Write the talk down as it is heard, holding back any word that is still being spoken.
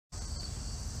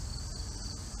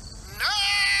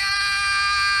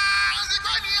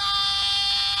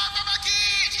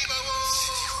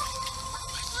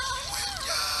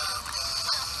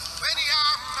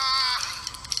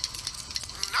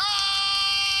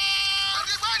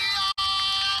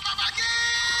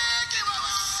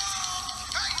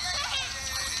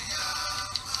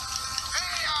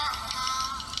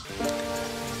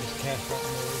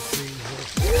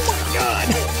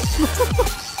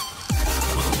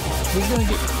He's gonna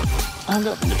get hung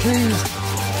up in the trees.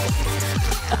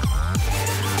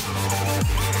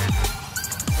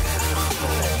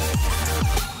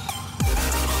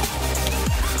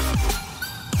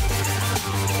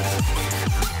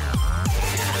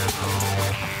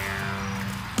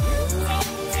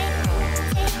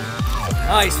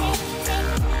 Nice.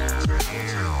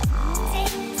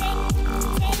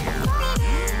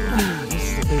 This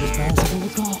is the biggest bass I've ever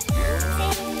caught.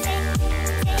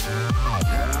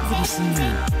 Look at this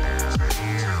thing.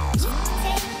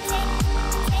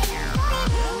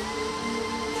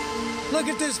 Look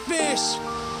at this fish.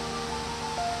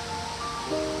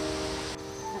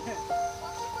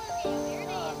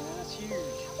 That's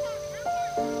huge.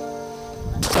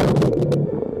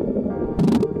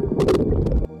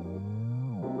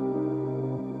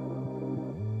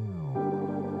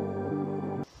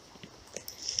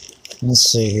 Let's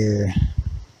see here.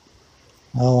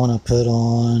 I want to put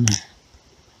on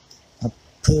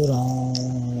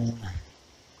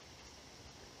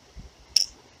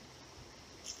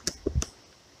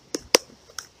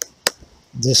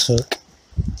this hook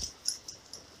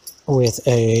with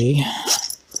a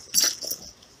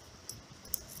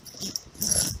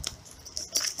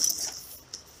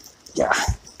yeah.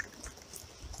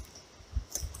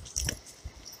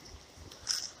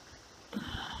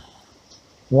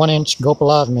 One-inch GULP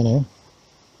Alive MINNOW.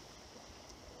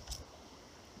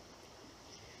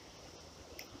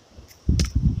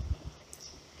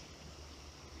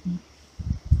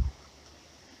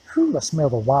 Whew, I smell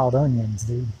the wild onions,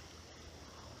 dude.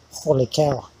 Holy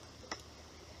cow.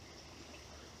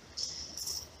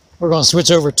 We're going to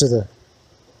switch over to the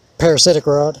parasitic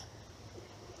rod.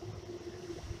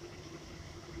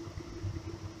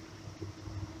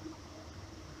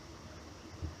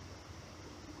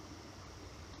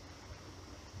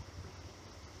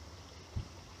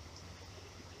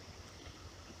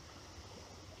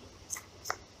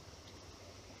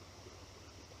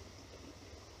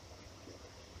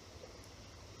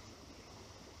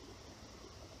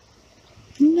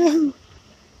 No.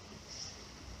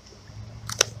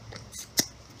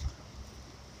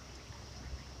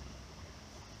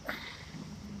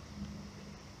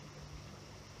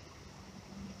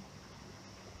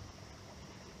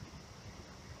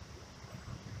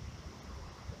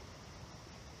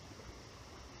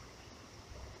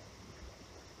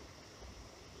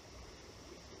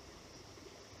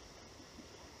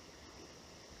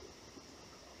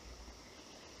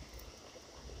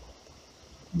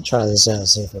 Try this out,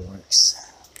 see if it works.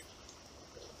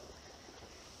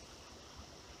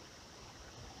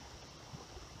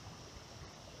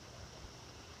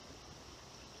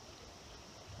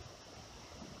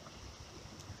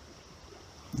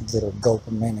 Little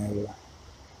GULP MINNOW.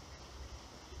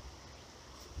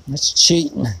 That's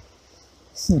cheating.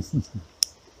 Hey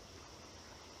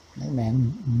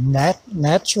man,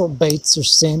 natural baits are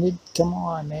scented. Come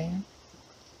on, man.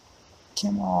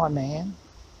 Come on, man.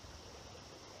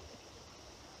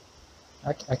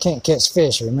 I can't catch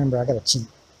fish. Remember, I gotta cheat.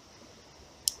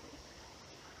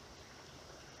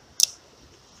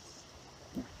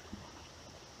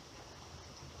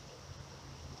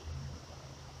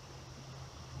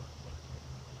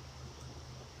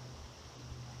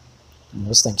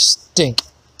 Those things stink.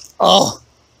 Oh,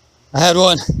 I had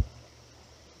one.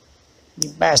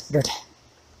 You bastard.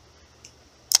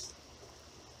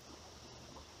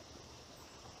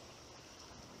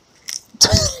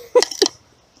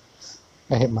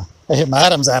 I hit my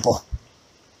Adam's apple.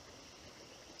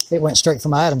 It went straight for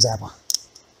my Adam's apple.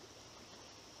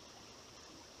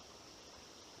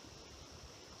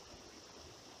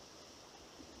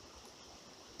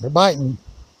 They're biting.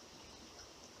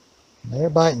 They're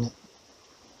biting it.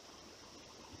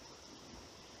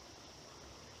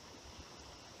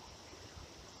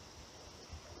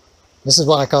 This is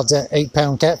what I caught that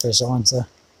 8-pound catfish on, so.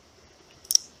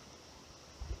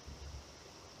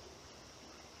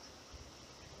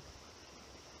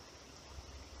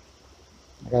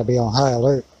 I gotta be on high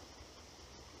alert.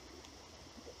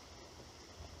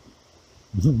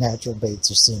 Natural baits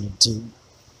are scented too.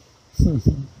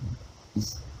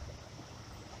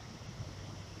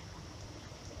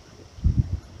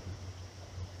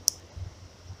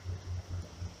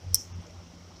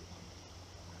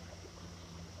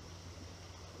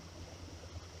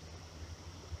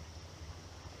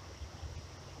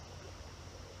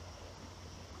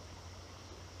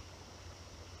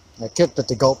 I could put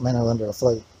the GULP MINNOW under a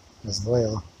float as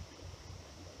well.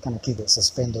 Kind of keep it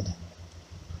suspended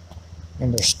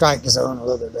in their strike zone a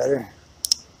little bit better.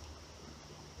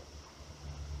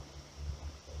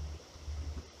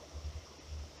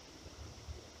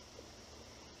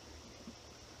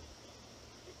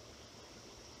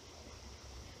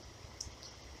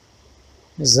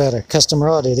 Is that a custom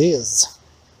rod? It is.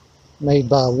 Made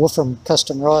by Wolfram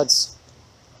Custom Rods.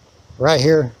 Right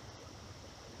here.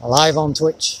 Live on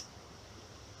Twitch.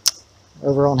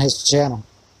 Over on his channel.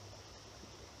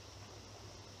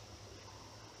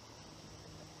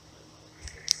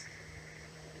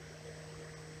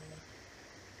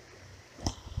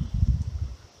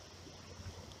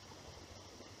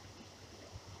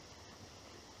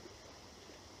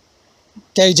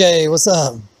 KJ, what's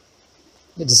up?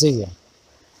 Good to see you.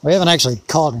 We haven't actually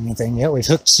caught anything yet. We've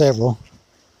hooked several.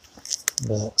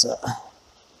 But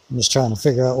I'm just trying to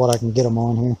figure out what I can get them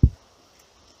on here.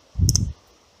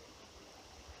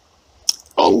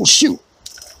 Oh, shoot.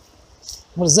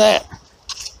 What is that?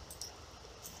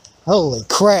 Holy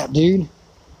crap, dude.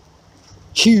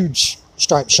 Huge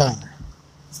striped shiner.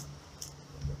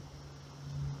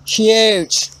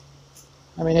 Huge.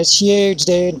 I mean, it's huge,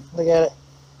 dude. Look at it.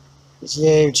 It's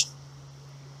huge.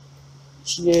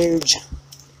 It's huge.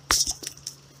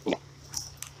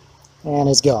 And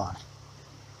it's gone.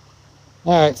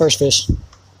 Alright, first fish.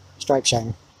 Striped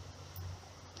shiner.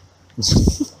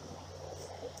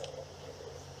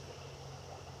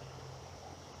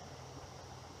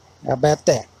 How about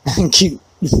that? Cute.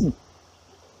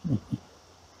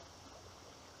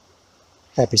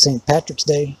 Happy St. Patrick's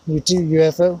Day. You too,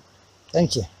 UFO.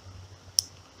 Thank you.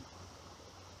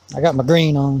 I got my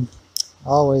green on. I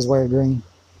always wear green.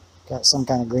 Got some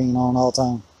kind of green on all the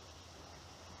time.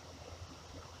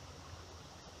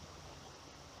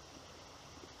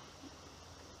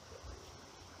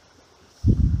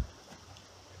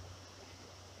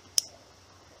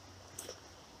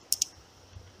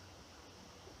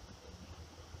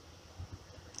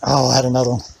 Oh, I had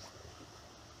another one.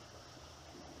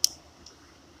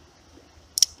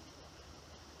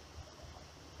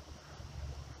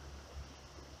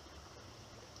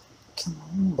 Come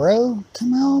on, bro.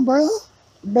 Come on, bro.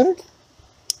 Dude.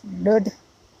 Dude.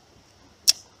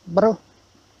 Bro.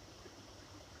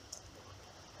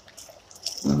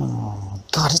 Oh,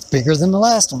 God, it's bigger than the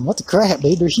last one. What the crap,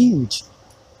 dude? They're huge.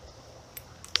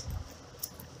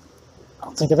 I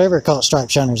don't think I've ever caught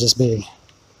striped shiners this big.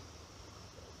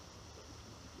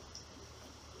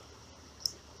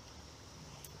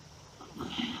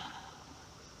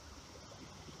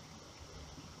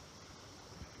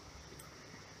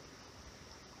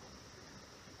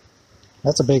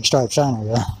 That's a big striped shiner,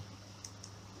 yeah.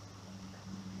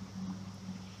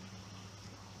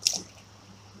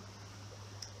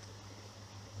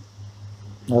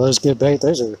 Well, those good bait.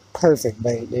 Those are perfect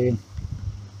bait, dude.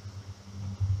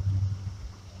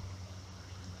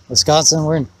 Wisconsin,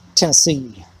 we're in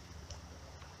Tennessee.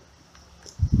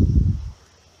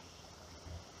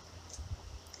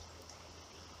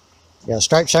 Yeah,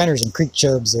 striped shiners and creek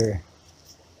chubs are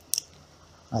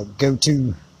like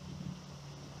go-to.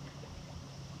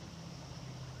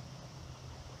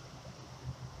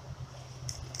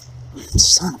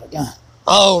 Son of a gun.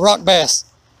 Oh, rock bass.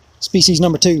 Species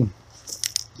number 2.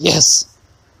 Yes.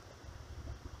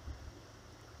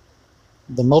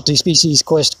 The multi-species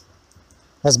quest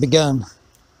has begun.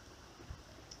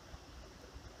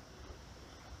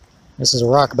 This is a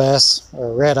rock bass,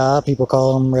 or red eye. People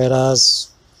call them red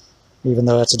eyes, even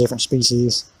though that's a different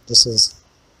species. This is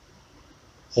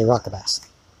a rock bass.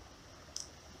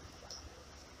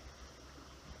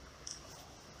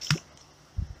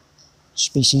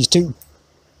 Species 2.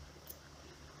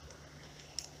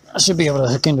 I should be able to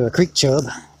hook into a creek chub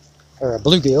or a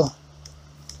bluegill.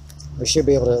 We should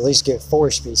be able to at least get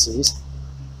 4 species.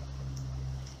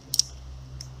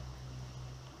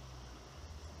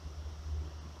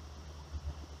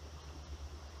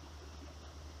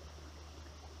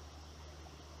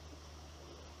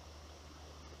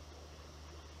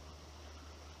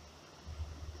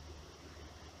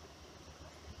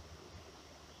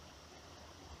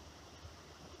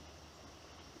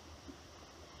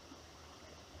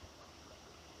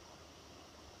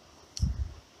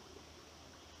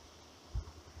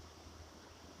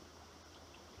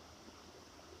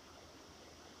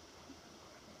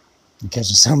 I'm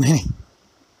catching so many.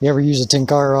 You ever use a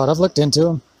Tenkara rod? I've looked into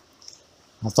them.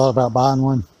 I thought about buying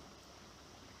one,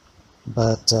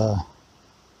 but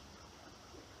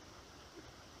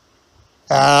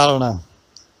I don't know.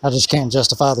 I just can't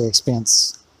justify the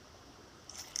expense.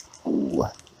 Ooh.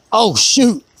 Oh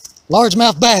shoot!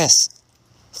 Largemouth bass,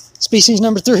 species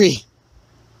number 3.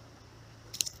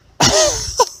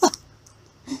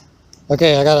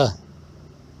 Okay, I gotta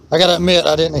admit,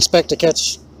 I didn't expect to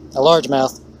catch a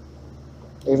largemouth.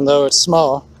 Even though it's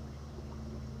small,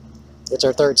 it's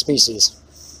our 3rd species.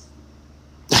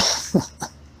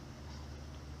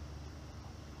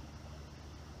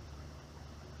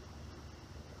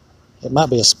 It might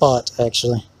be a spot,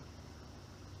 actually.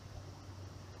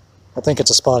 I think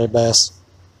it's a spotted bass.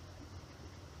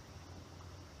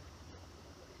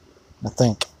 I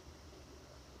think.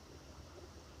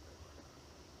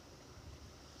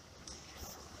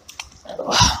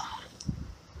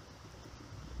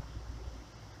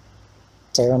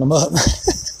 Tearing them up.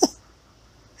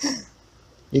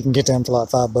 You can get them for like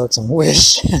 $5 and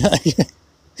Wish.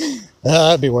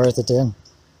 That'd be worth it then.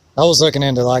 I was looking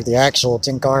into like the actual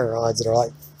Tenkara rods that are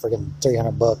like freaking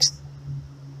 $300.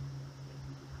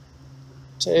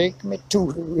 Take me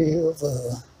to the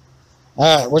river.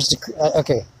 Alright, what's the...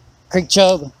 okay. Creek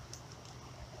chub.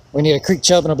 We need a creek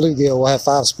chub and a bluegill. We'll have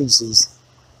 5 species.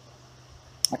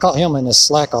 I caught him in this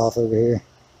slack off over here.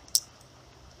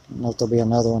 I don't know if there'll be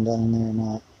another one down in there or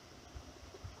not.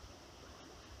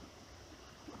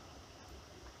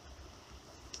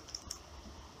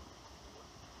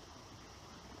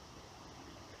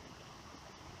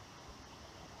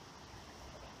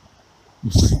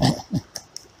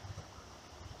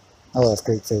 I love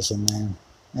creek fishing, man.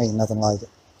 Ain't nothing like it.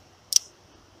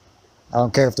 I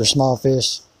don't care if they're small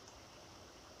fish.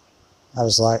 I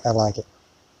like it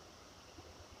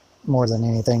more than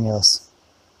anything else.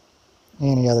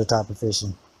 Any other type of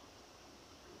fishing.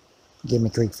 Give me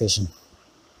creek fishing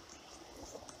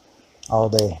all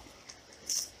day.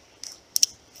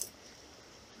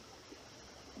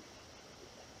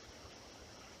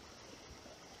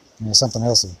 And there's something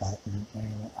else is biting.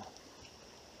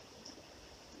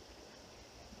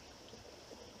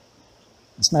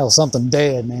 I smell something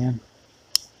dead, man.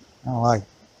 I don't like it.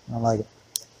 I don't like it.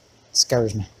 It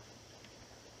scares me.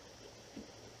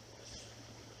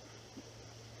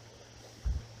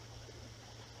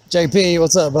 JP,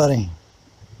 what's up, buddy?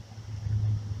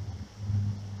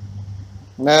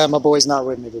 Nah, my boy's not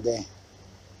with me today.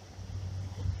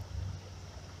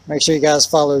 Make sure you guys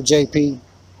follow JP.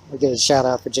 We get a shout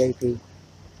out for JP.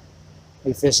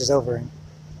 He fishes over in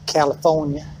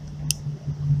California.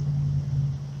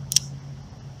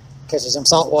 Catches them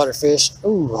saltwater fish.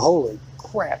 Ooh, holy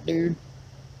crap, dude.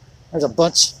 There's a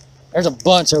bunch. There's a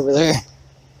bunch over there.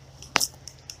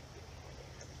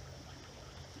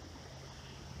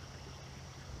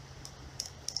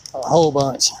 A whole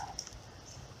bunch.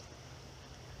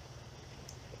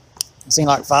 I've seen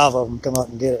like 5 of them come up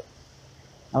and get it.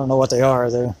 I don't know what they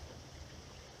are though.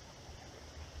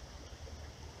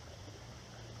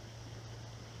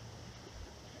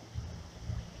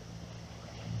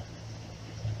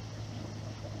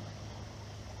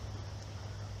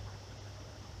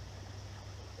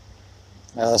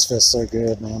 Oh, this feels so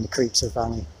good, man. The creeks are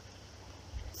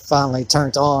finally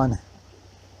turned on.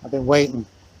 I've been waiting.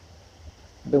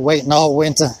 I've been waiting all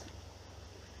winter.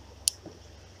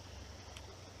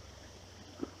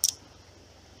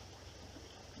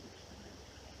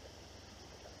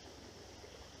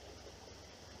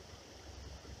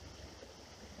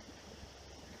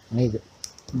 I need it.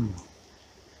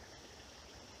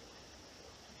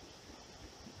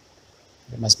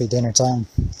 It must be dinner time.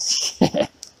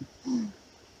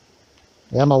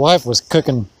 Yeah, my wife was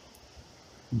cooking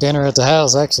dinner at the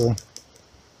house, actually,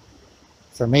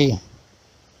 for me.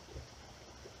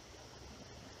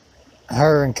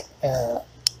 Her and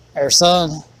her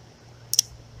son.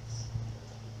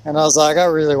 And I was like, I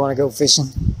really want to go fishing.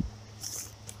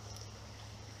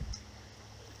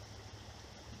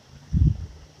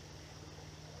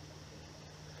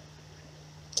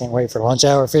 Can't wait for lunch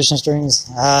hour fishing streams.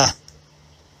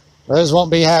 Those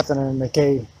won't be happening in the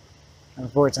cave,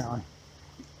 unfortunately.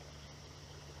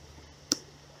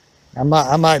 I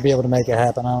might be able to make it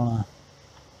happen. I don't know.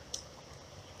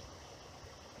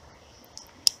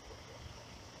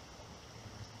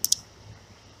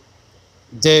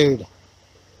 Dude,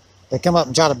 they come up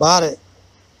and try to bite it.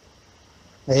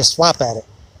 They just swipe at it.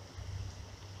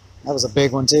 That was a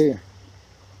big one too.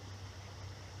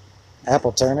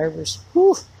 Apple turnovers.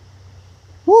 Woo!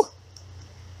 Woo!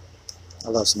 I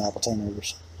love some apple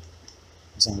turnovers.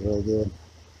 They sound really good.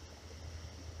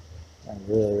 Sound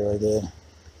really, really good.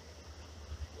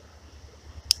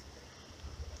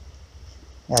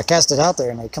 Yeah, I cast it out there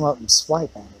and they come up and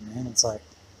swipe at it, man. It's like,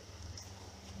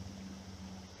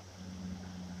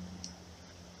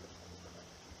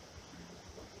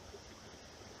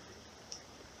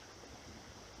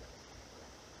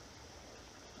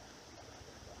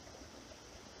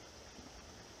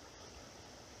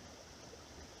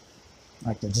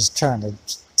 they're just trying to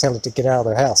tell it to get out of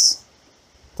their house.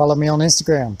 Follow me on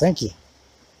Instagram. Thank you.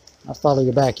 I'll follow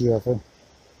you back, UFO.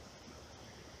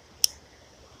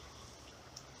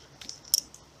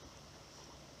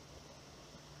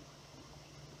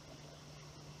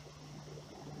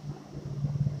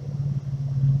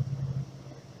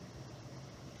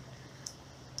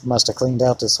 Must have cleaned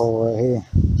out this hole right here.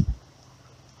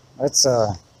 Let's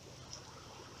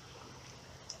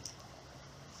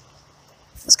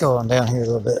go on down here a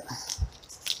little bit.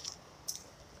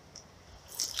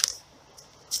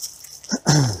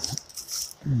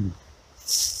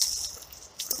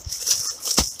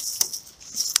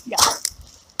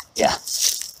 Yeah.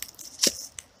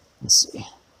 Let's see.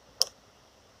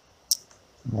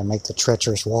 I'm gonna make the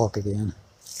treacherous walk again.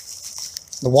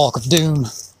 The walk of doom.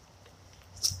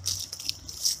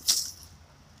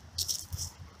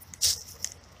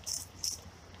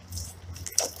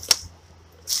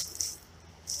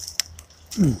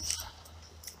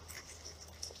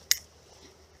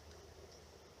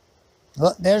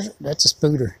 Look, that's a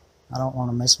spooter. I don't want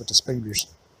to mess with the spooters.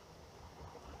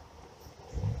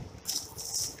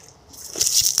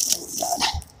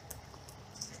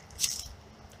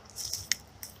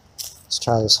 Let's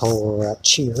try this hole right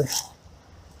here.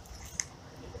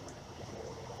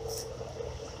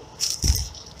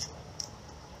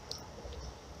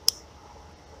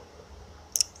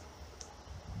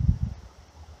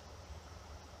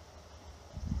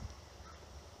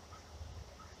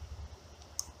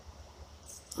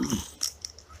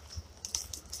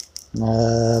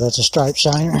 That's a stripe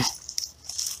shiner.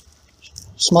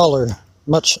 Smaller,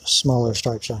 much smaller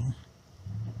stripe shiner.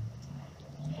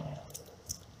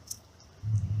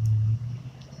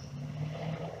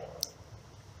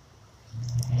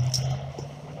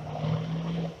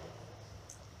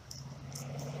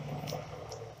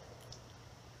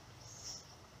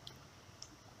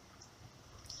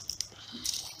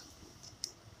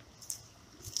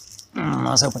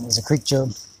 I was hoping it was a creek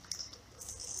chub.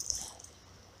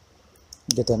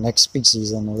 Get that next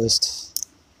species on the list.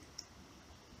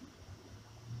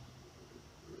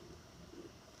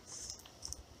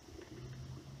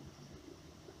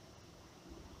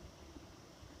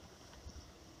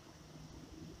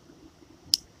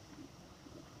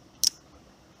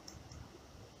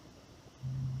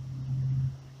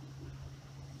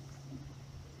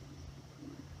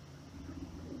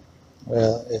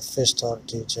 Well, if fish talk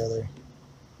to each other,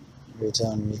 every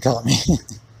time you caught me,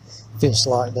 fish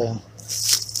locked down.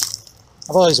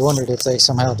 I've always wondered if they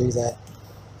somehow do that.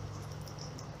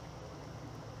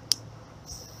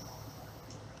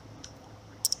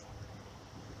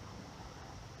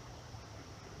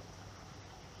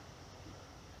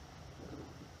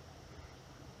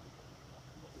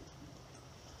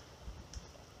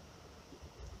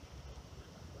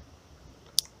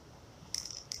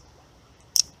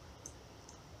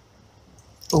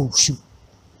 Oh, shoot.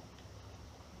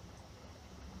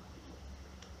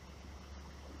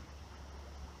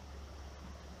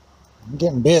 I'm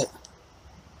getting bit.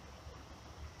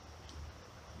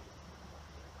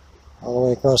 All the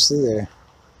way across through there.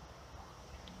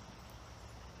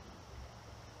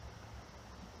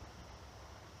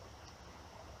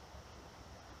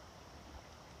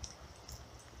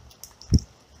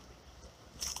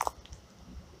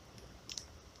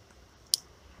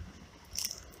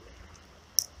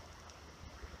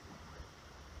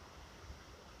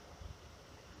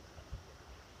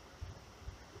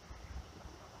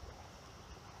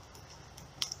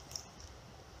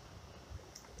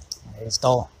 It's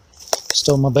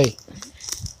stole my bait.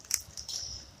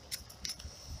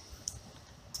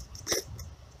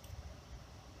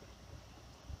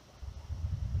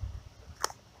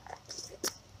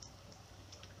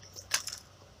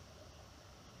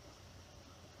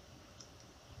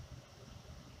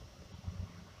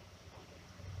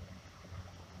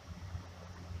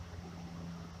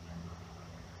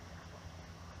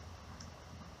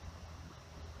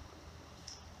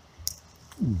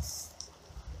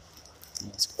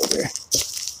 Let's go there.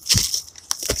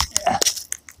 Yeah.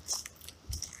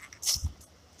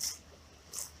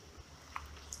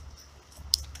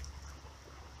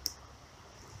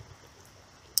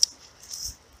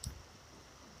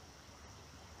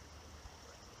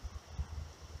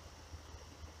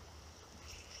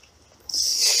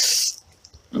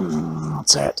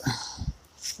 What's that?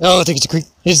 Oh, I think it's a creek.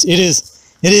 It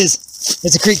is.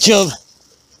 It's a creek chub.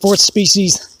 4th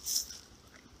species.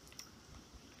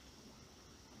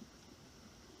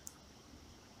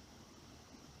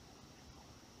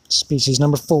 Species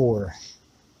number 4.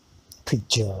 Creek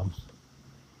chub.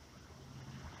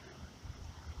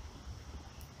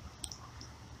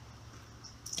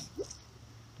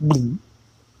 Blue.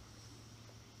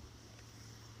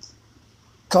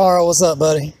 Carl, what's up,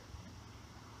 buddy?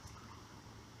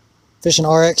 Fishing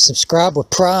RX, subscribe with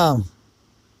Prime.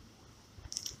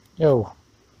 Yo,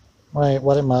 wait,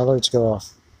 why did my alerts go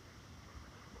off?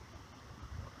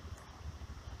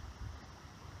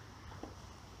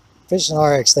 Fishing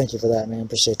RX, thank you for that, man.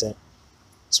 Appreciate that.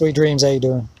 Sweet dreams, how you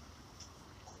doing?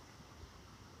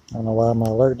 I don't know why my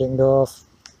alert didn't go off.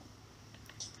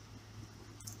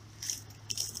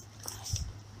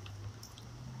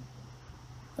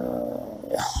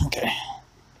 Yeah, okay.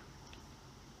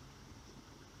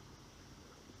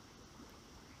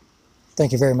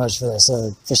 Thank you very much for this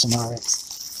fishing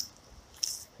RX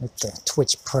with the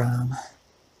Twitch Prime.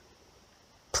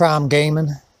 Prime Gaming,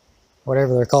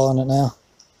 whatever they're calling it now.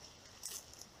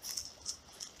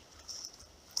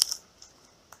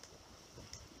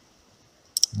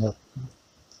 Yep.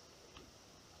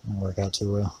 Didn't work out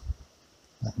too well.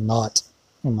 That knot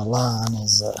in my line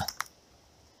is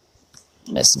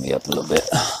messing me up a little bit.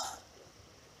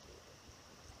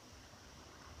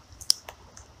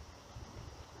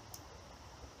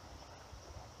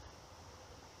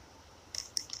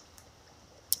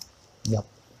 Yep.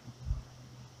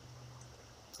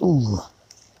 Ooh.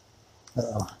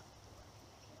 Uh-oh.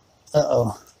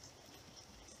 Uh-oh.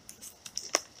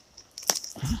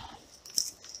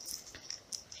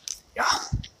 Yeah.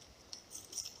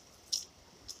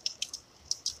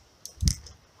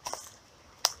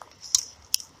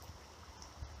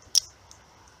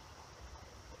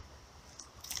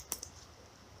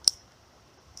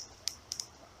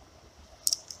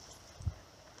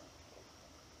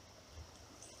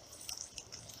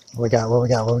 What we got? What we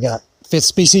got? What we got? Fifth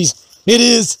species. It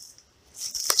is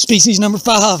species number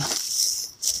 5.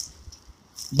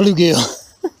 Bluegill.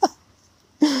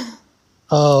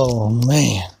 Oh,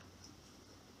 man.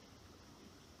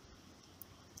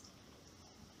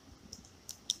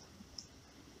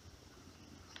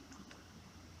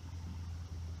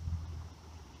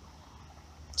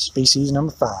 Species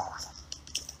number 5.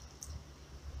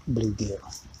 Bluegill.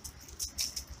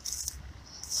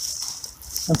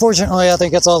 Unfortunately, I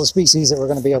think that's all the species that we're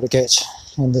going to be able to catch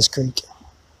in this creek.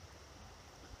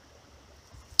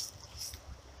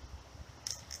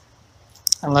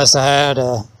 Unless I had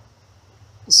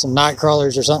some night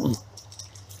crawlers or something.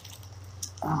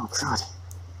 Oh, God.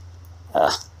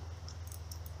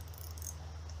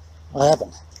 What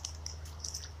happened?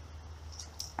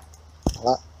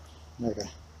 What? Okay.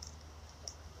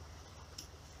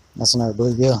 That's another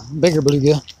bluegill. Bigger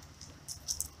bluegill.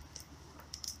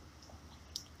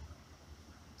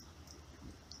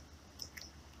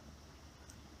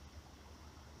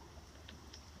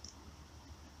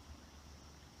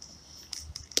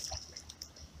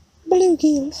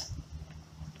 Bluegill.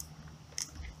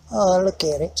 Oh, look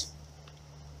at it.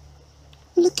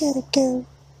 Look at it go.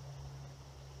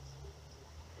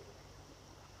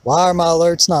 Why are my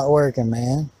alerts not working,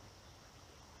 man?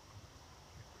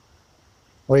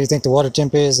 What do you think the water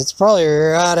temp is? It's probably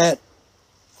right at,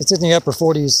 it's in the upper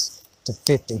 40s to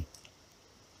 50.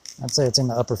 I'd say it's in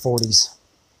the upper 40s.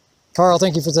 Carl,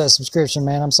 thank you for that subscription,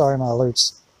 man. I'm sorry my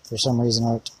alerts for some reason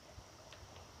aren't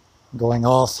going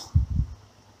off.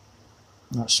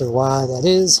 Not sure why that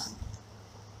is.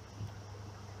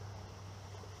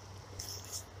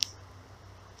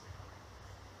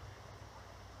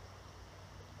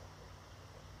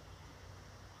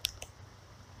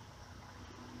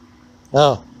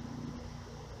 Oh,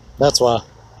 that's why.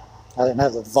 I didn't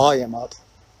have the volume up.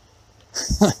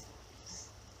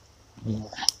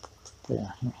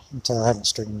 Yeah, you can tell I haven't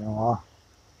streamed in a while.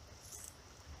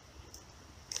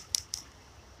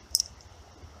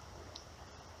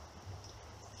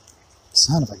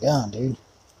 Son of a gun, dude.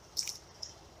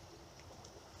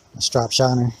 A stripe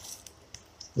shiner.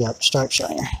 Yep, stripe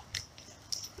shiner.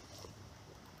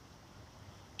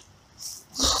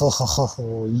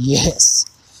 Oh, yes.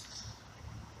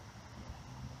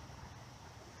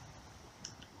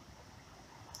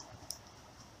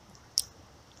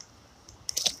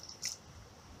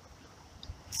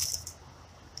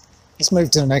 Let's move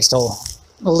to the next hole.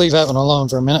 We'll leave that one alone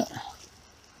for a minute.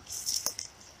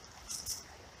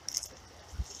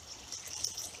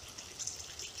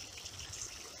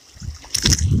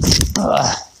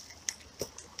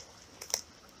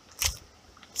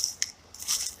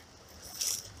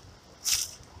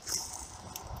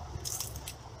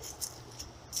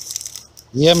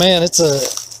 Yeah, man, it's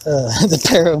the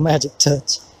Paro Magic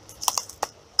Touch.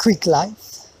 Creek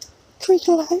Life. Creek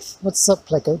Life. What's up,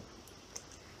 Pleco?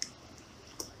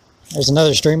 There's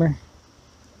another streamer.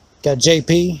 Got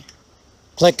JP,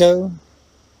 Pleco,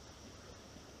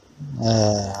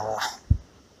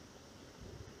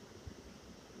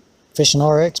 Fishing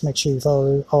RX. Make sure you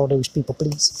follow all those people,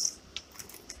 please.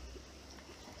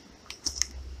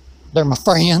 They're my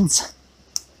friends.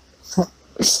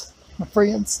 My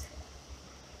friends.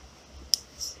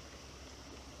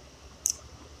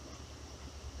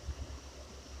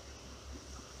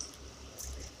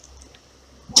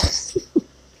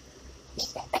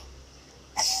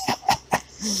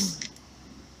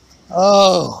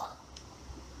 Oh,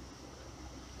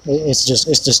 it's just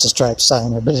a striped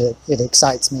shiner, but it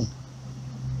excites me.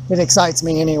 It excites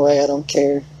me anyway. I don't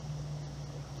care.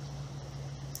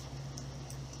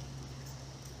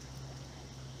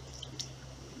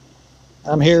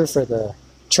 I'm here for the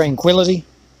tranquility,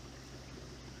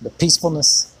 the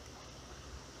peacefulness.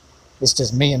 It's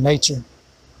just me and nature.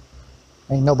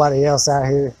 Ain't nobody else out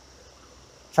here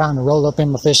trying to roll up in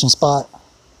my fishing spot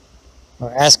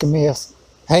or asking me if,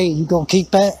 hey, you gonna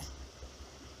keep that?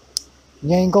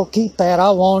 You ain't gonna keep that,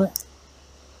 I want it.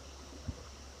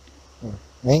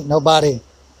 Ain't nobody,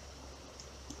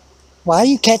 why are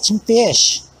you catching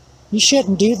fish? You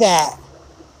shouldn't do that.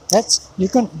 You're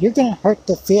gonna hurt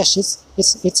the fish.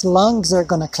 Its lungs are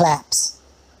gonna collapse.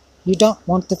 You don't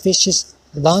want the fish's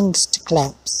lungs to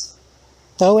collapse.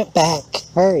 Throw it back.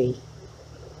 Hurry.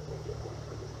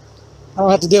 I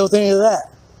don't have to deal with any of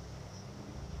that.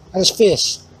 I just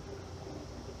fish.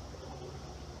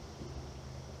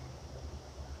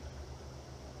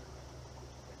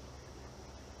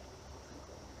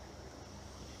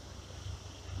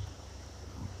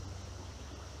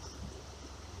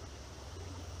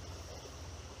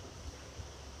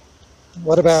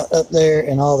 What about up there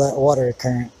in all that water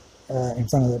current in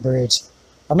front of the bridge?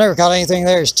 I've never caught anything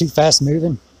there. It's too fast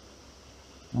moving.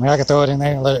 I mean, I could throw it in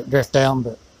there and let it drift down,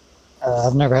 but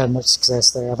I've never had much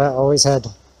success there. I always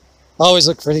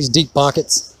look for these deep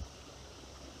pockets.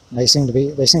 They seem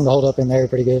to hold up in there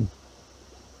pretty good.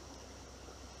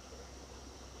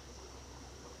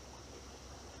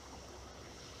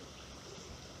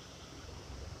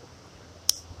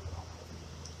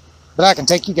 But I can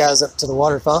take you guys up to the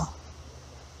waterfall.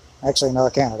 Actually, no, I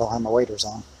can't. I don't have my waders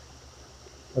on.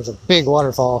 There's a big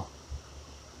waterfall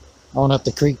on up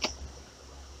the creek,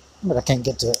 but I can't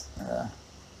get to it.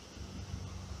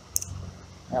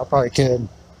 I probably could.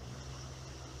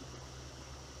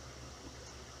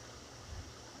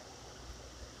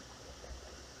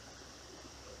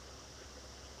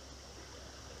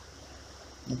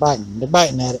 They're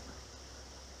biting at it.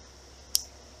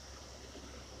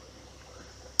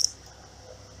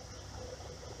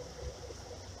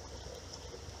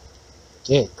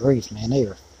 Good grief, man, they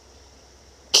are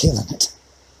killing it.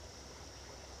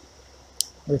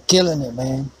 They're killing it,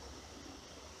 man.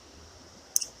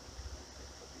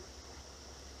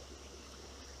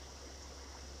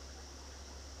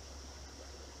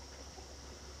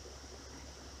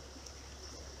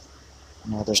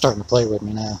 Well, they're starting to play with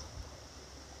me now.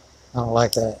 I don't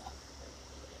like that.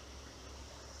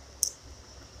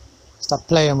 Stop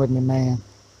playing with me, man.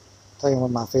 Playing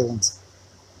with my feelings.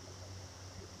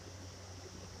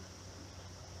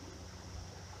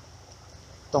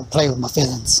 Don't play with my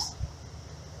feelings.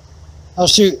 Oh,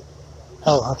 shoot.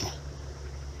 Oh, okay.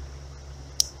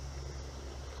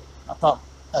 I thought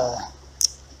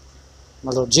my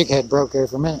little jig head broke there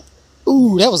for a minute.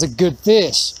 Ooh, that was a good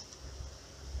fish.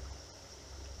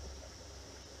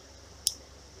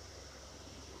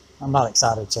 I'm not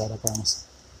excited, Chad, I promise.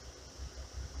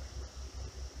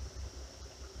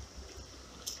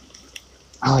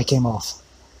 Oh, he came off.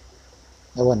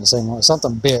 That wasn't the same one.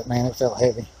 Something bit, man. It felt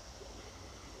heavy.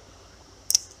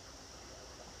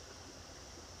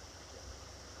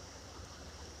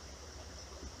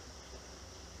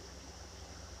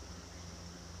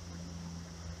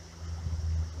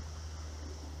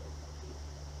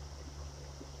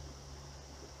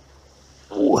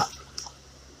 Ooh.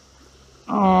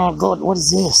 Oh, God, what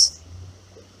is this?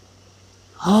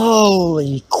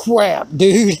 Holy crap,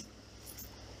 dude.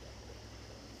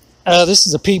 This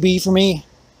is a PB for me.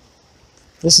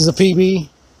 This is a PB.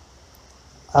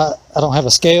 I don't have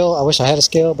a scale. I wish I had a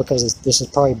scale because this is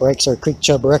probably breaks our creek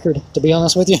chub record, to be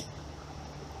honest with you.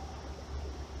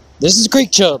 This is a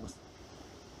creek chub.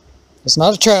 It's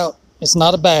not a trout. It's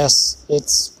not a bass.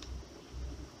 It's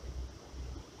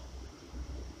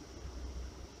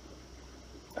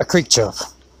a creek chub.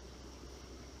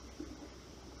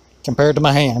 Compared to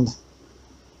my hand.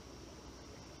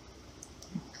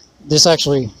 This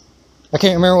actually, I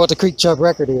can't remember what the creek chub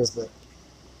record is, but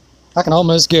I can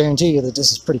almost guarantee you that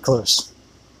this is pretty close.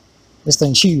 This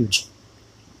thing's huge.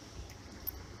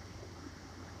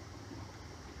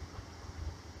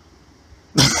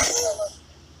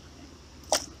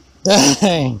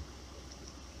 Dang.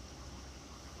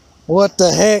 What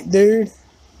the heck, dude?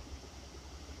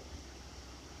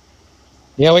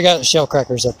 Yeah, we got shell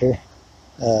crackers up here.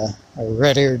 A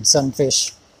red-eared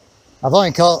sunfish. I've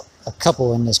only caught a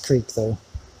couple in this creek, though.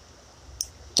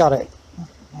 Got it.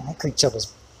 Man, that creek chub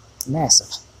is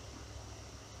massive.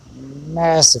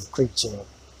 Massive creek chub.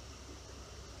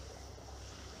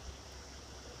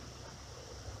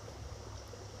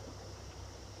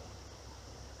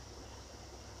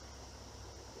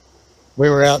 We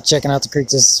were out checking out the creek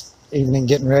this evening,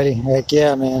 getting ready. Heck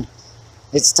yeah, man.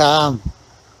 It's time.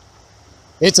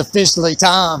 It's officially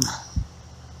time.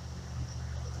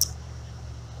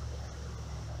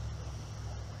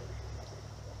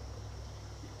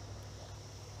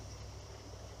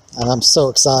 And I'm so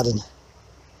excited.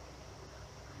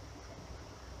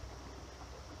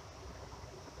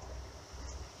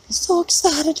 So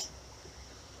excited.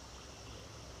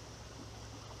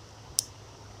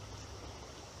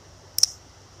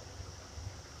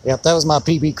 Yep, that was my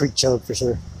PB Creek chug for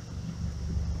sure.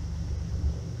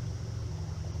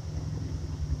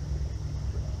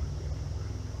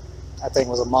 That thing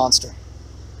was a monster.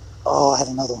 Oh, I had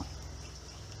another one.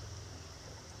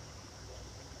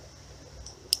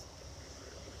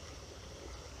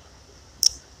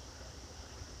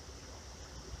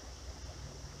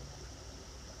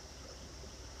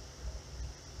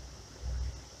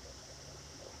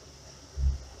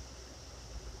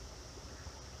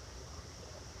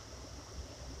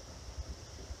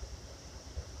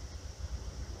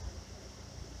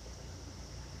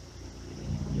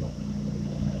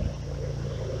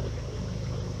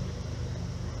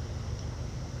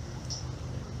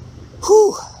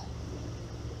 Whew.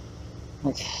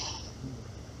 Okay.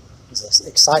 This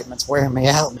excitement's wearing me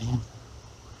out, man.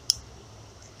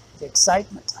 The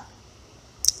excitement.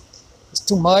 It's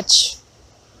too much.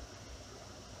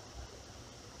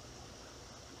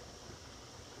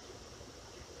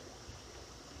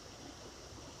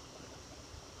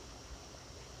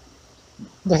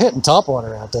 They're hitting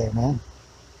topwater out there, man.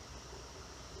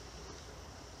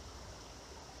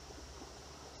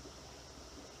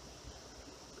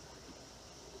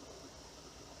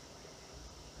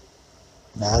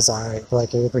 Nah, that's alright,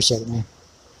 Blake. I appreciate it, man.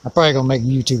 I'm probably gonna make a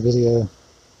YouTube video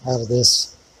out of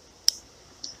this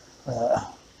at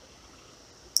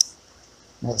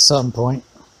some point.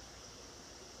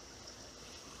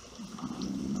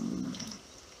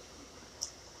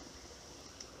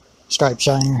 Stripe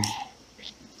shiner.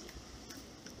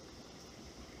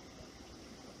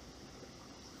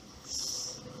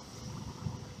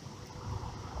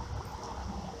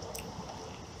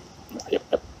 Yep.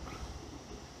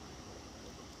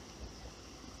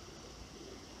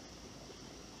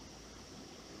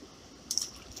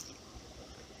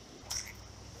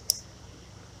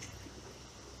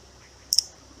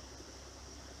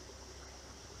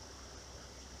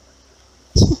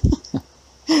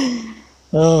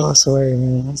 Oh, I swear,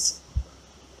 man.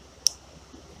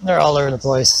 They're all over the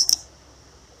place.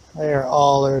 They are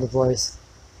all over the place.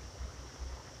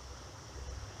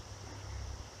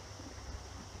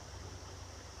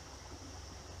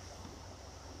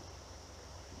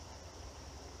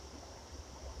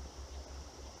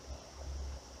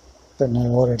 Putting in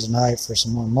water tonight for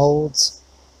some more molds.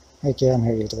 Heck yeah, I'm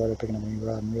here to get the water, picking up a new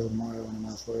rod and reel tomorrow when I'm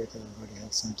off work. I've already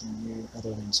had something new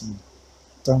other than some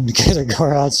thrown together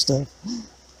garage stuff.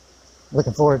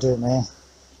 Looking forward to it, man.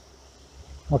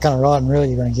 What kind of rod and reel are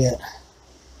you going to get?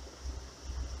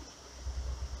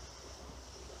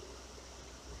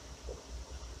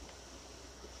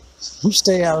 You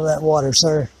stay out of that water,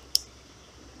 sir.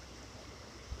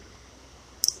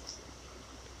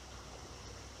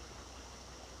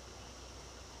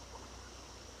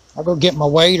 I'll go get my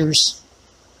waders.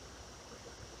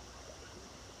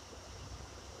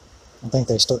 I think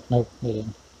they start. Nope, they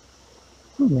didn't.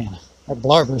 Oh man, that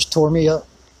blarber's tore me up.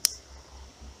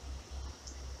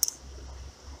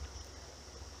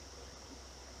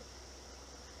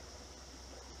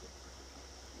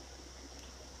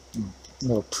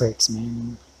 Little pricks,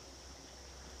 man.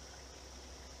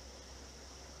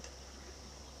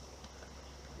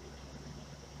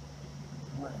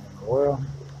 What in the world?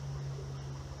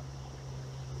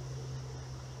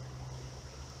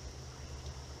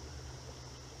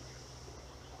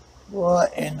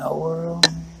 What in the world?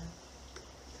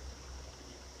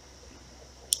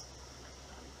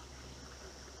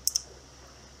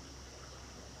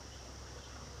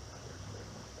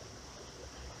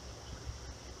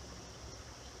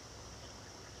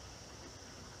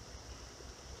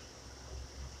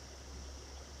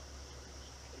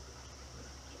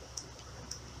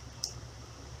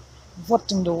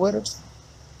 What in the world?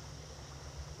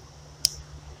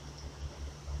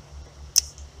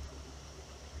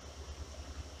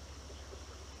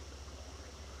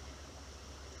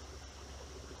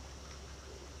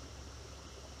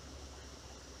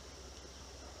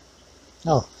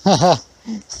 Oh, I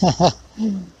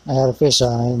had a fish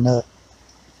on, I didn't know it.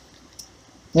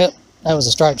 Yep, that was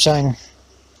a stripe shiner.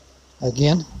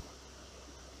 Again.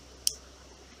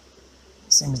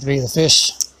 Seems to be the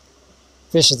fish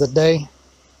of the day.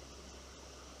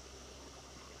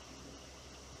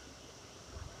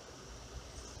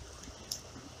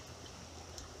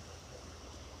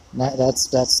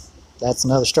 That's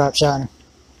another stripe shiner.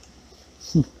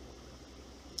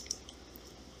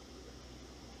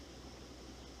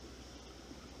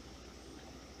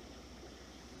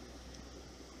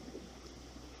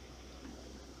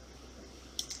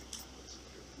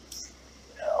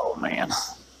 Oh man.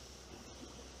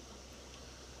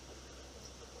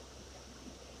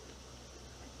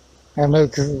 I have no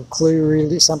clue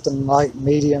really. Something like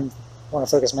medium. I want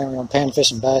to focus mainly on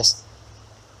panfish and bass.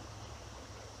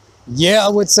 Yeah, I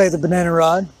would say the banana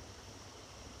rod.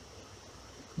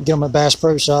 Get them at Bass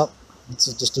Pro Shop. It's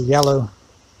just a yellow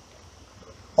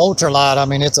ultralight. I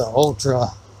mean, it's an ultra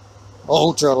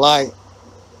light.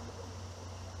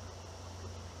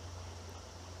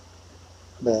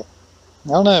 But I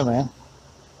don't know, man.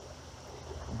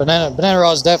 Banana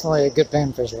rod is definitely a good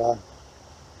panfish rod.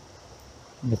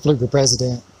 And the Fluker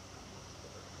President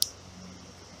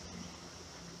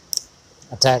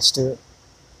attached to it.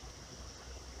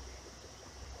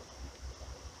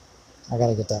 I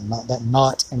gotta get that knot. That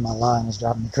knot in my line is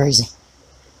driving me crazy.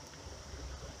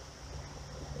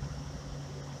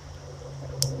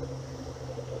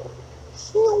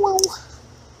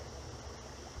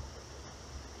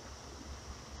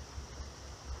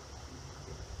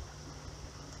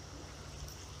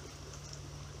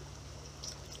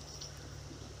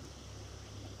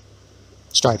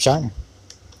 Stripe shiner.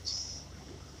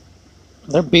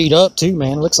 They're beat up too,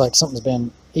 man. Looks like something's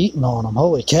been eating on them.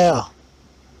 Holy cow.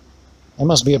 There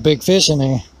must be a big fish in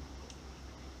there.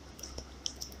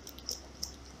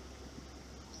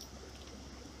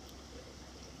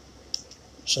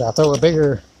 Should I throw a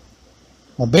bigger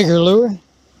lure?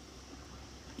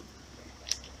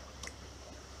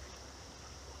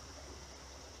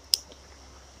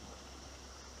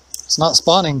 It's not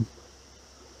spawning.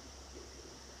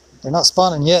 They're not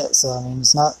spawning yet, so I mean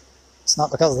it's not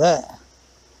because of that.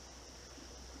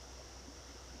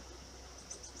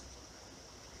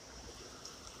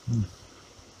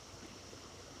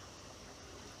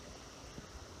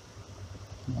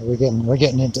 We're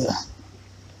getting into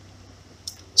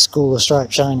school of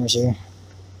striped shiners here.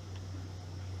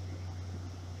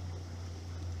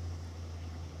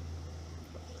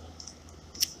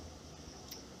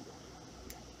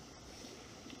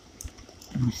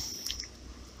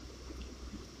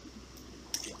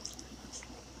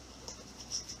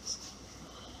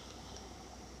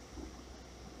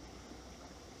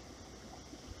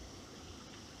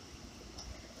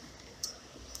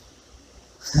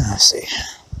 Let's see.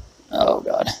 Oh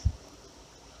God.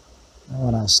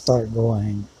 When I start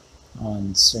going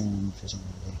on soon,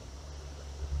 presumably.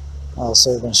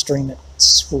 Also gonna stream it.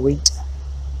 Sweet.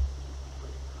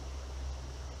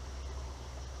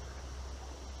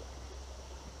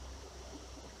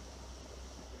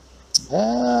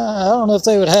 I don't know if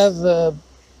they would have the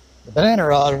banana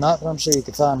rod or not, but I'm sure you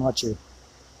could find what you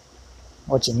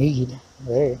need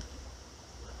there.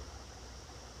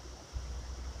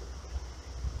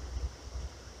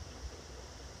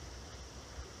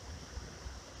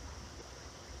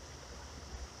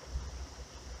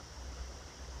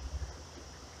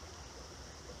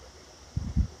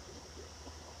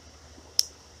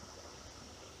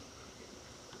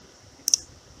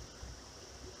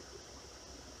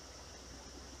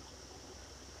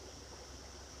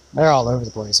 They're all over the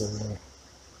place over there.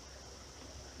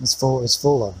 It's full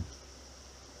of them.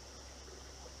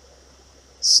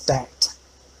 Stacked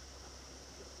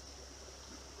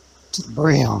to the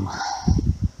brim.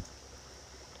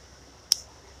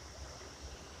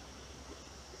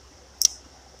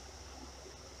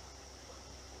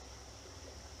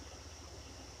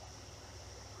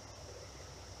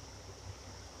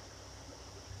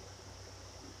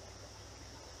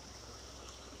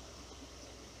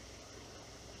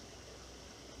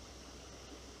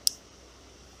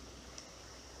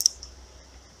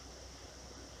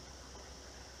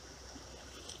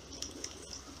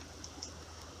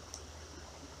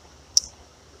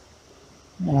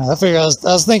 I figured I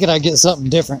was thinking I'd get something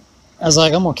different. I was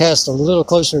like, I'm gonna cast a little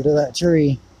closer to that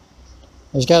tree.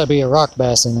 There's got to be a rock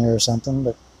bass in there or something,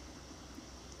 but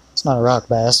it's not a rock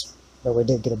bass. But we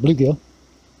did get a bluegill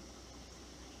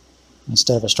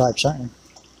instead of a striped shiner.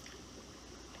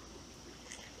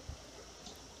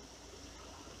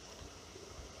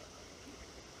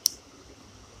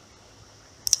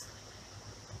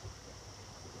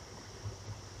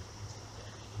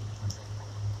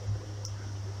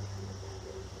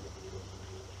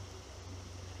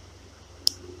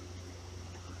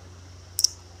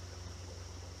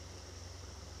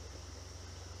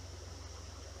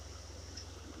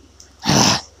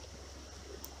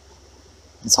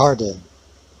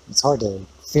 It's hard to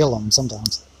feel them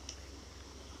sometimes.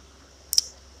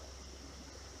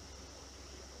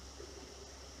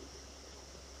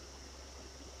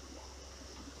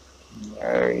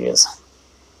 There he is.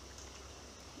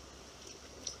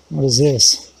 What is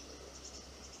this?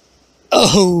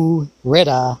 Oh, red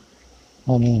eye.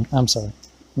 I mean, I'm sorry,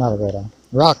 not a red eye.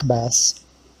 Rock bass.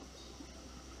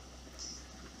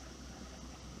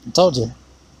 I told you.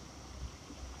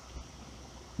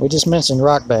 We just mentioned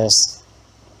rock bass.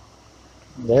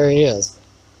 There he is.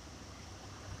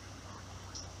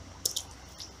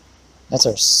 That's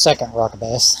our second rock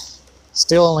bass.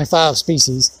 Still only 5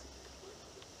 species.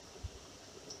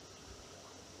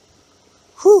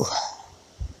 Whew.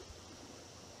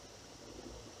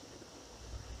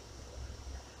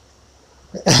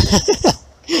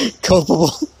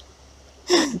 Culpable.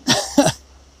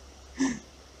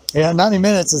 Yeah, 90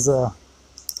 minutes is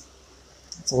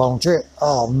it's a long trip.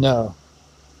 Oh no.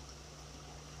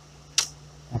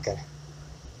 Okay.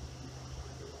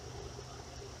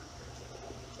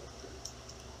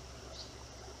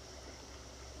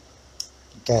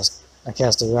 I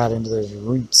cast it right into those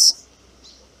roots.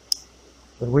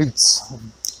 The roots of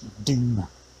doom.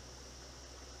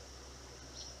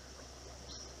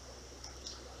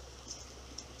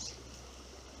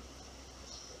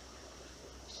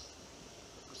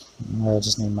 I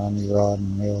just need my new rod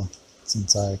and reel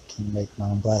since I can make my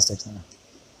own plastics now.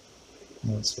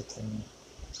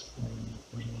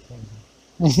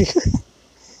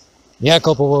 Yeah,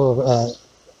 Culpable.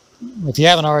 If you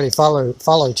haven't already follow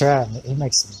Trad. He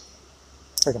makes some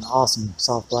freaking awesome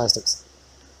soft plastics.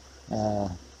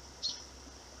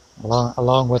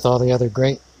 Along with all the other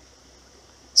great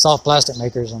soft plastic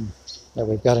makers that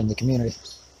we've got in the community.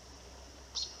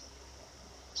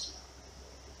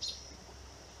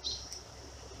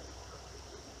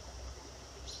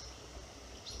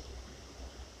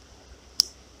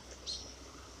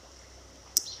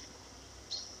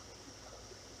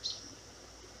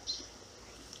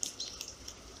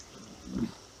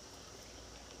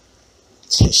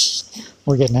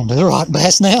 We're getting into the rock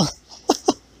bass now.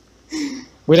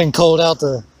 We didn't cold out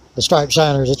the striped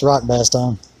shiners. It's rock bass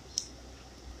time.